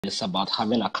is about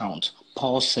having account.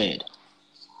 Paul said,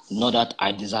 not that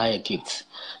I desire gifts,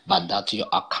 but that your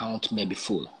account may be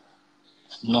full.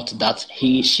 Not that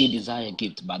she desire a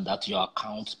gift, but that your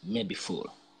account may be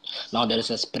full. Now there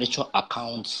is a spiritual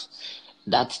account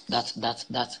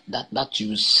that you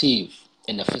receive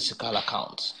in the physical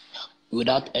account.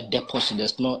 Without a deposit,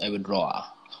 there's no a withdrawal.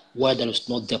 Where there is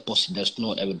no deposit, there's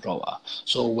no a withdrawal.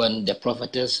 So when the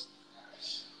prophetess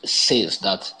says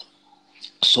that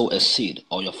sow a seed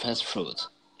or your first fruit,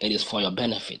 it is for your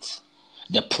benefit.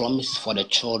 The promise is for the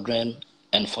children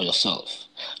and for yourself.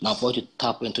 Now, for you to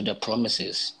tap into the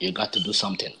promises, you got to do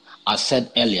something. I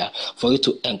said earlier, for you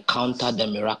to encounter the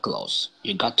miraculous,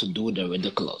 you got to do the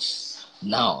ridiculous.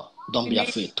 Now, don't be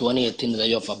afraid. 2018 is the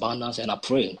year of abundance, and I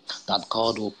pray that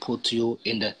God will put you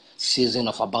in the season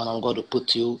of abundance. God will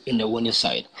put you in the winning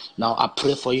side. Now, I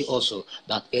pray for you also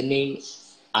that any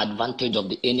advantage of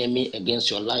the enemy against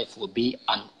your life will be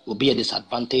a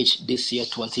disadvantage this year,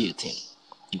 2018.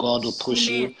 God will push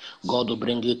you. God will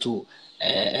bring you to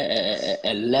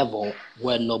a level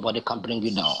where nobody can bring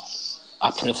you down.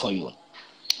 I pray for you.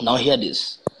 Now hear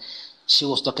this. She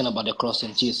was talking about the cross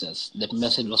in Jesus. The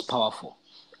message was powerful.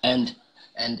 And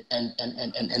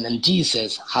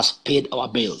Jesus has paid our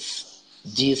bills.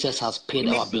 Jesus has paid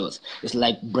our bills. It's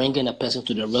like bringing a person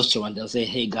to the restaurant and say,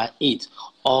 hey, guy, eat.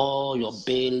 All your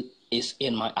bill is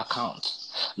in my account.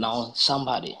 Now,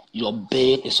 somebody, your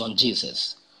bill is on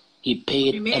Jesus. He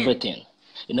paid everything.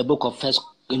 In the book of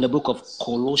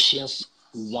Colossians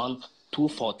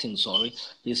 2:14,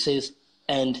 he says,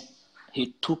 and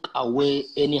he took away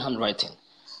any handwriting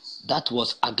that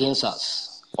was against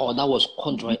us or that was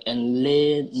contrary and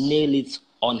nailed it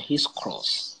on his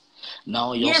cross.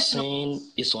 Now your sin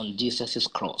is on Jesus'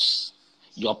 cross.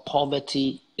 Your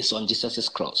poverty is on Jesus'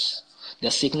 cross.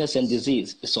 The sickness and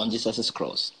disease is on Jesus'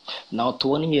 cross. Now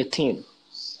 2018,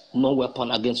 no weapon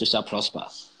against you shall prosper.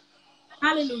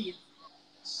 Hallelujah.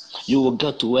 You will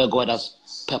get to where God has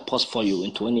purpose for you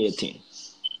in 2018.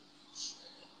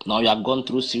 Now you have gone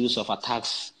through a series of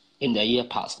attacks in the year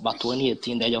past, but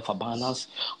 2018, the year of abundance,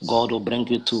 God will bring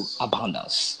you to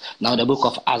abundance. Now the book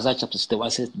of Isaiah chapter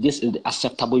 61 says, this is the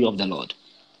acceptable year of the Lord.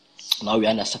 Now we are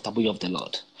in the acceptable year of the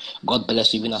Lord. God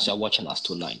bless you even as you are watching us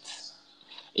tonight.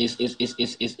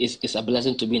 It's a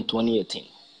blessing to be in 2018.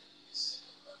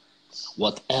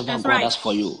 Whatever God has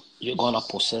for you, you're going to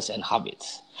possess and have it.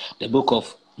 The book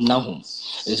of Nahum,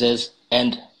 it says,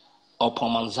 and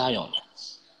upon Mount Zion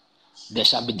there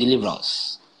shall be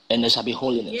deliverance, and there shall be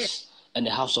holiness, and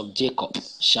the house of Jacob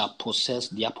shall possess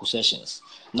their possessions.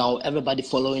 Now, everybody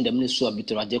following the ministry of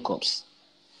Victoria Jacobs,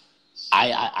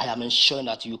 I am ensuring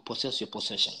that you possess your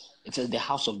possession. It says the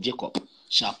house of Jacob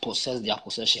shall possess their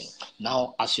possession.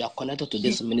 Now, as you are connected to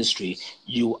this ministry,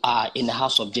 you are in the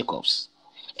house of Jacobs,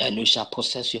 and you shall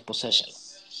possess your possession.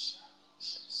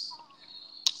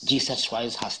 Jesus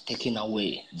Christ has taken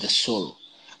away the sorrow.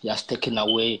 He has taken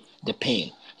away the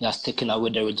pain. He has taken away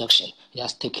the rejection. He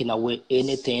has taken away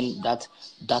anything that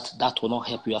will not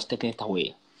help you. He has taken it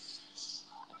away.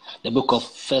 The book of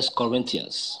First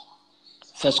Corinthians.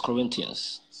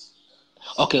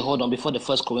 Okay, hold on. Before the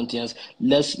First Corinthians,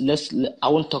 I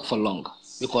won't talk for long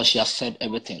because she has said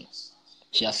everything.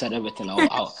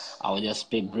 I'll just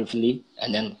speak briefly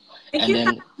and then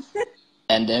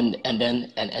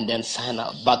sign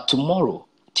out. But tomorrow,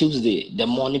 Tuesday, the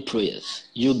morning prayers,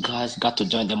 you guys got to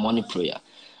join the morning prayer,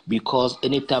 because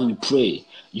anytime you pray,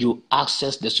 you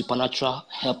access the supernatural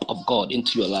help of God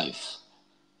into your life.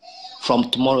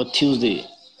 From tomorrow, Tuesday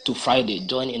to Friday,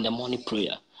 join in the morning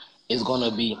prayer. It's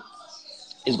gonna be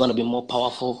more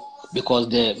powerful because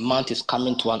the month is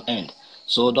coming to an end.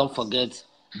 So don't forget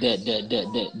the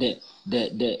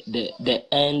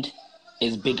end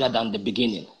is bigger than the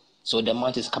beginning. So the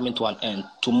month is coming to an end.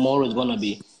 Tomorrow is gonna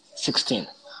be 16.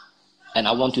 And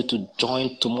I want you to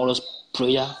join tomorrow's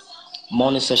prayer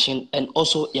morning session and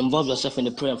also involve yourself in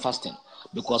the prayer and fasting,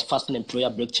 because fasting and prayer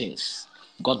break chains.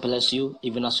 God bless you,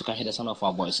 even as you can hear the sound of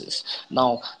our voices.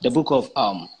 Now, the book of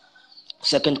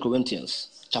 2 Corinthians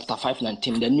chapter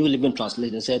 5:19, the New Living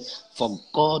Translation said, for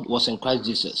God was in Christ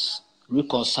Jesus,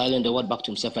 reconciling the world back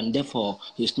to himself, and therefore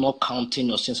he's not counting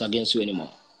your sins against you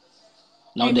anymore.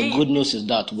 Now, Amen. The good news is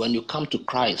that when you come to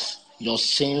Christ, your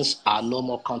sins are no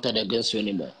more counted against you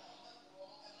anymore.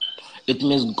 It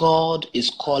means God is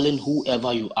calling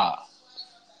whoever you are.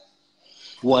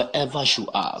 Wherever you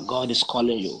are, God is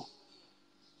calling you.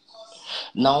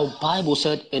 Now, Bible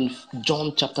said in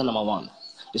John chapter number 1,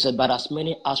 it said, but as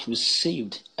many as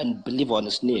received and believe on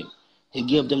his name, he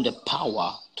gave them the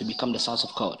power to become the sons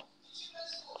of God.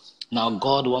 Now,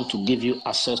 God wants to give you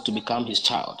access to become his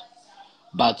child,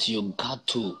 but you got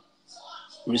to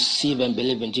receive and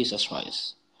believe in Jesus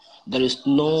Christ. There is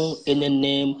no any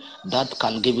name that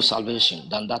can give you salvation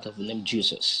than that of the name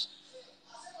Jesus.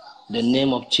 The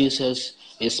name of Jesus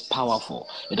is powerful.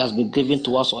 It has been given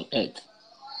to us on earth.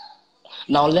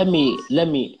 Now let me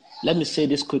say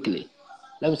this quickly.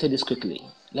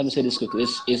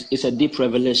 It's a deep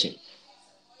revelation.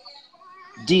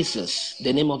 Jesus,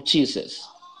 the name of Jesus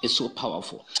is so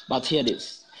powerful. But hear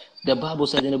this. The Bible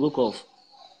said in the book of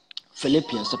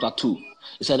Philippians chapter 2,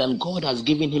 it said, and God has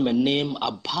given him a name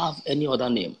above any other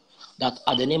name, that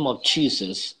at the name of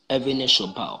Jesus, every knee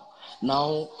shall bow.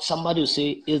 Now, somebody will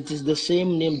say, it is the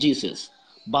same name Jesus,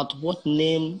 but what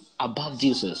name above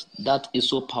Jesus that is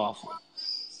so powerful?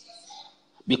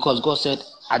 Because God said,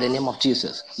 at the name of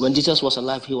Jesus. When Jesus was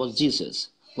alive, he was Jesus.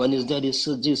 When he's dead, he's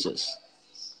still Jesus.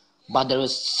 But there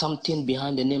is something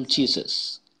behind the name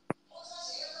Jesus.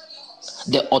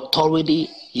 The authority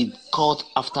he got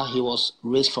after he was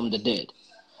raised from the dead.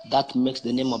 That makes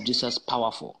the name of Jesus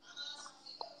powerful.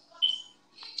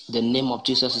 The name of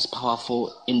Jesus is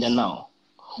powerful in the now.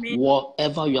 Amen.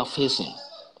 Whatever you are facing,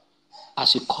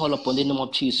 as you call upon the name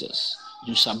of Jesus,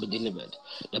 you shall be delivered.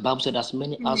 The Bible said, as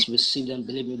many as receive and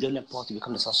believe in the power to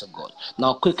become the sons of God.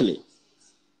 Now, quickly,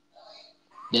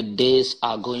 the days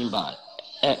are going by.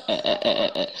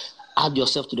 Add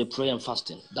yourself to the prayer and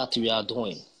fasting that we are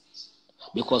doing.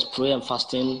 Because prayer and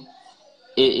fasting,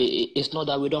 it's not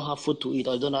that we don't have food to eat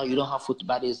or you don't have food,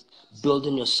 but it's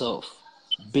building yourself.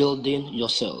 Building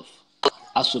yourself.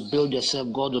 As you build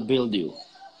yourself, God will build you.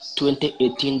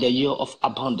 2018, the year of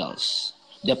abundance.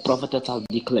 The prophet has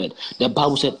declared. The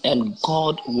Bible said, and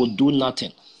God will do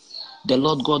nothing. The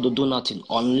Lord God will do nothing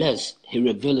unless he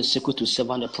reveals a secret to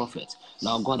servant the prophet.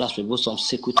 Now God has revealed some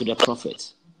secret to the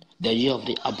prophet. The year of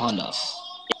the abundance.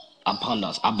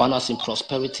 Abundance in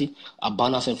prosperity,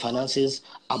 abundance in finances,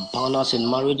 abundance in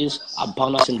marriages,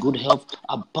 abundance in good health,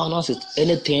 abundance in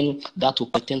anything that will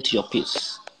pertain to your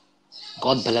peace.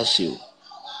 God bless you.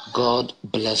 God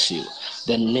bless you.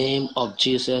 The name of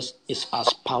Jesus is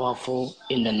as powerful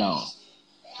in the now.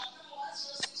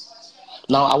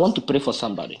 Now I want to pray for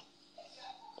somebody.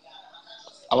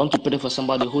 I want to pray for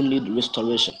somebody who needs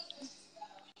restoration.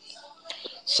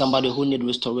 Somebody who needs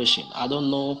restoration. I don't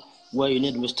know where you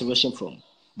need restoration from,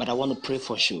 but I want to pray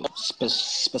for you.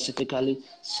 Specifically,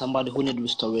 somebody who needs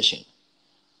restoration.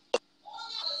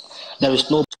 There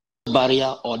is no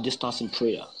barrier or distance in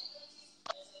prayer.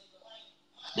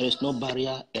 There is no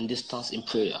barrier and distance in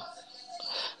prayer.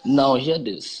 Now hear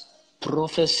this.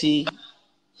 Prophecy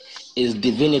is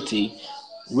divinity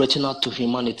reaching out to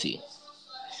humanity.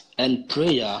 And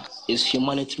prayer is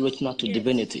humanity reaching out to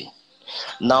divinity.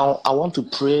 Now I want to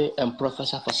pray and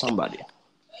prophesy for somebody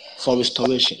for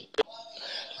restoration.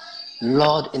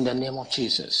 Lord, in the name of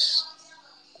Jesus,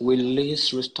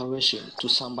 release restoration to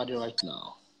somebody right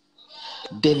now.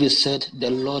 David said,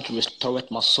 the Lord restored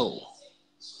my soul.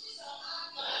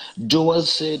 Joel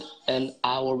said, and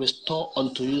I will restore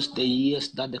unto you the years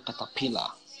that the caterpillar,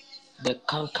 the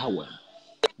cankerworm,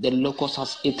 the locust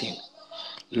has eaten.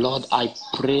 Lord, I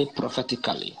pray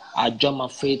prophetically. I join my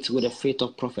faith with the faith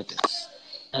of prophetess,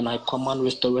 and I command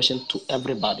restoration to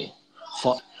everybody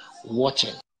for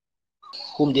watching,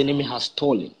 whom the enemy has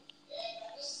stolen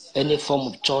any form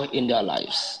of joy in their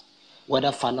lives,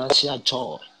 whether financial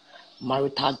joy,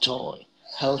 marital joy,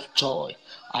 health joy.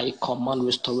 I command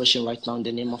restoration right now in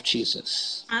the name of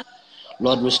Jesus.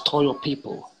 Lord, restore your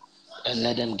people and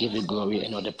let them give you glory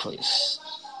and all the praise.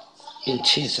 In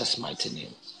Jesus' mighty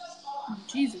name.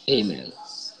 Jesus. Amen.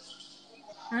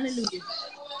 Hallelujah.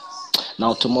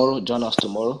 Now tomorrow, join us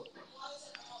tomorrow,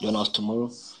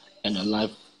 and your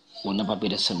life will never be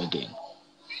the same again.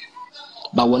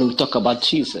 But when we talk about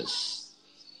Jesus,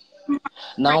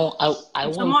 now I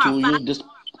want to use this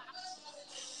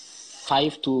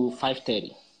 5 to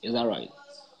 5:30. Is that right?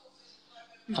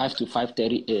 5 to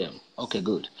 5:30 a.m. Okay,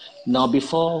 good. Now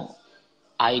before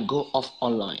I go off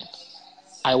online,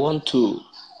 I want to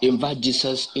invite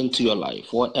Jesus into your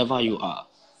life, wherever you are.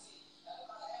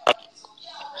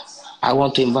 I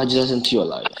want to invite Jesus into your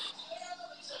life.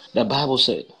 The Bible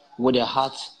said, with the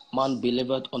heart man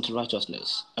believeth unto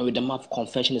righteousness, and with the mouth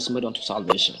confession is made unto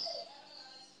salvation.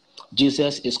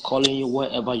 Jesus is calling you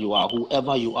wherever you are,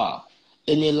 whoever you are,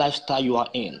 any lifestyle you are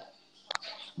in.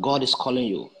 God is calling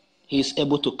you. He is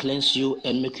able to cleanse you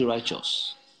and make you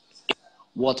righteous.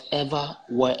 Wherever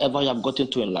you have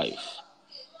gotten to in life.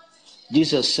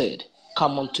 Jesus said,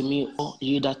 come unto me, all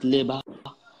ye that labor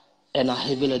and are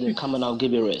heavy laden, come and I'll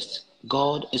give you rest.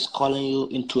 God is calling you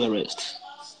into a rest.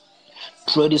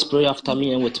 Pray this prayer after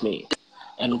me and with me,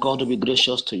 and God will be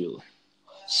gracious to you.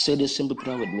 Say this simple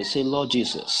prayer with me. Say, Lord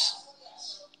Jesus,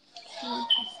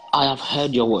 I have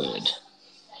heard your word.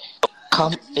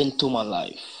 Come into my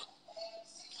life.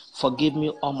 Forgive me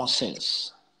all my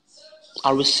sins.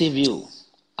 I receive you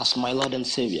as my Lord and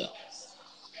Savior.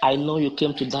 I know you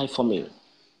came to die for me.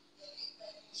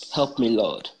 Help me,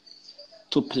 Lord,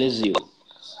 to please you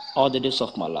all the days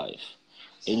of my life.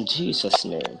 In Jesus'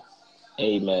 name,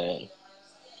 amen.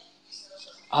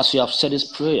 As you have said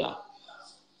this prayer,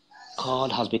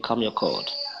 God has become your God,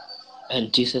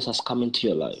 and Jesus has come into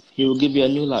your life. He will give you a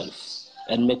new life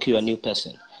and make you a new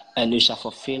person, and you shall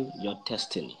fulfill your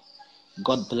destiny.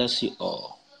 God bless you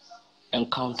all.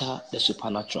 Encounter the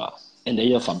supernatural in the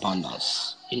year of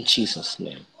abundance. In Jesus'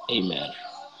 name, amen.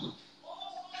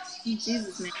 In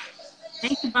Jesus' name.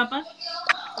 Thank you, Papa.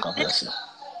 God bless you.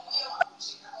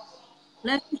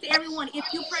 Blessings to everyone. If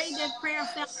you prayed that prayer of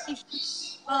salvation,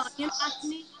 inbox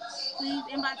me. Please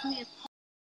inbox me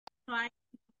so I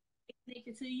can connect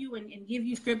it to you and give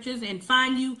you scriptures and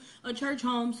find you a church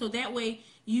home so that way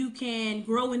you can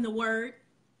grow in the word.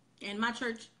 And my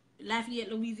church,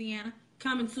 Lafayette, Louisiana,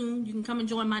 coming soon. You can come and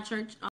join my church.